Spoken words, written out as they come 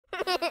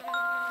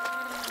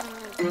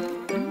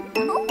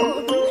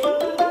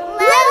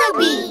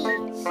Lellobee!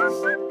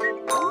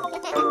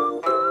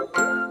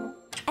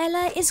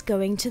 Ella is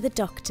going to the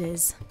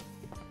doctor's.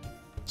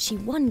 She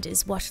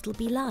wonders what it'll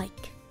be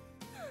like.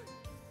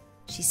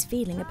 She's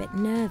feeling a bit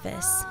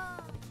nervous.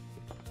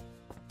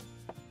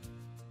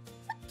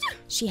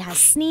 She has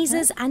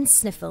sneezes and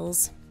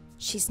sniffles.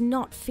 She's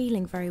not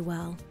feeling very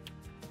well.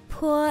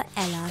 Poor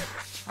Ella.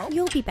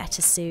 You'll be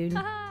better soon.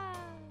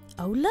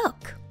 Oh,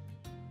 look.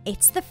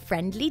 It's the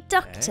friendly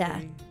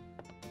doctor.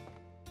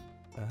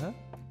 Hey.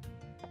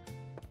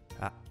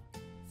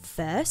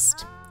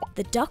 First,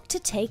 the doctor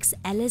takes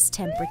Ella's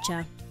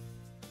temperature.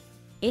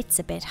 It's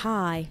a bit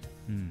high,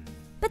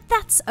 but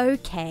that's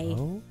okay.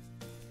 Oh?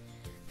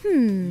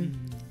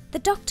 The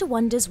doctor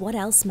wonders what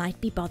else might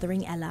be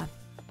bothering Ella.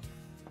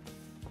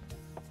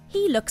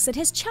 He looks at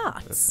his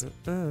charts.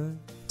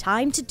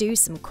 Time to do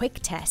some quick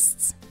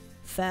tests.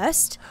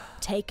 First,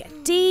 take a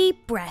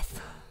deep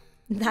breath.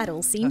 That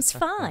all seems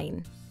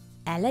fine.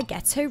 Ella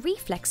gets her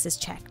reflexes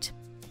checked.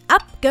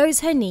 Up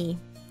goes her knee.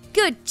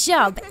 Good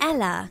job,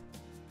 Ella.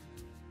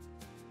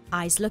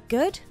 Eyes look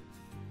good.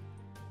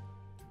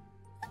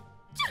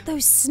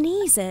 Those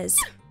sneezes.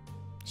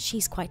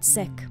 She's quite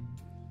sick.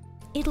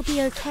 It'll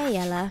be okay,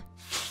 Ella.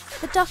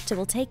 The doctor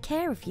will take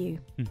care of you.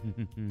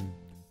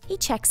 He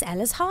checks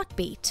Ella's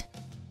heartbeat.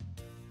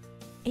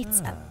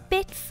 It's a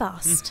bit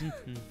fast,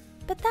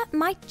 but that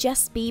might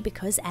just be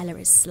because Ella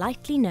is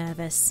slightly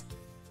nervous.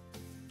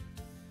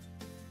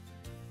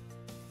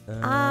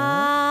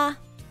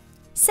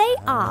 Say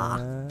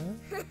ah.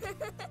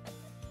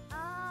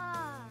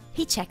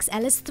 He checks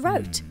Ella's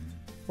throat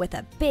with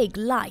a big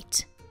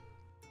light.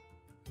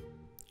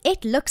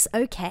 It looks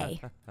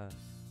okay.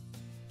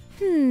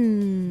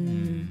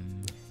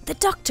 The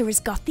doctor has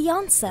got the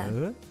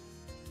answer.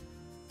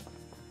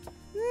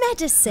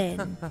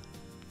 Medicine.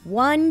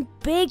 One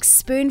big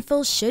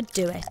spoonful should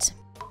do it.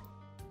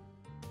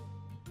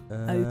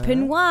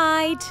 Open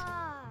wide.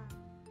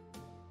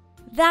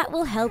 That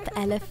will help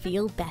Ella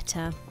feel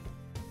better.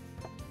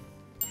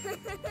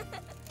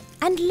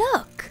 And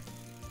look,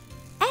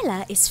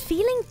 Ella is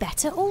feeling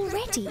better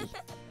already.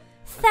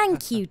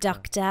 Thank you,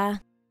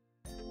 Doctor.